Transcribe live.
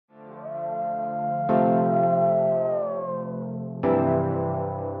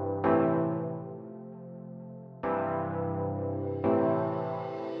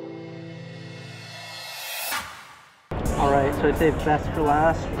Alright, so I'd say best for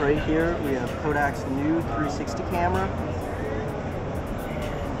last, right here, we have Kodak's new 360 camera.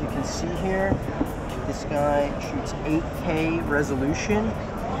 You can see here, this guy shoots 8K resolution,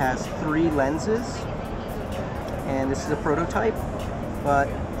 has 3 lenses, and this is a prototype, but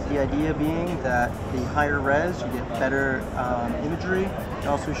the idea being that the higher res, you get better imagery. It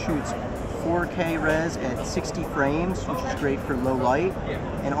also shoots 4K res at 60 frames, which is great for low light.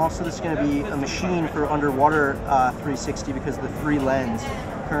 And also this is going to be a machine for underwater 360 because of the 3 lens.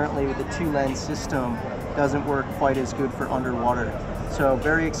 Currently with the 2 lens system doesn't work quite as good for underwater. So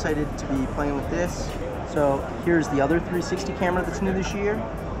very excited to be playing with this. So here's the other 360 camera that's new this year.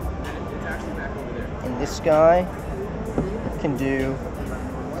 And this guy can do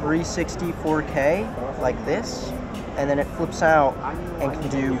 360 4K like this, and then it flips out and can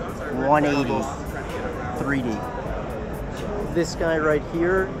do 180 3D. This guy right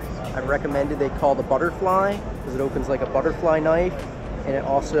here, I've recommended they call the butterfly because it opens like a butterfly knife, and it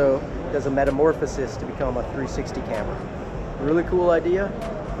also does a metamorphosis to become a 360 camera. Really cool idea,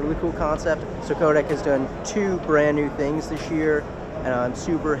 really cool concept. So Kodak has done 2 brand new things this year, and I'm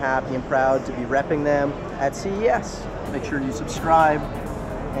super happy and proud to be repping them at CES. Make sure you subscribe,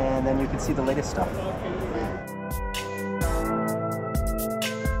 and then you can see the latest stuff.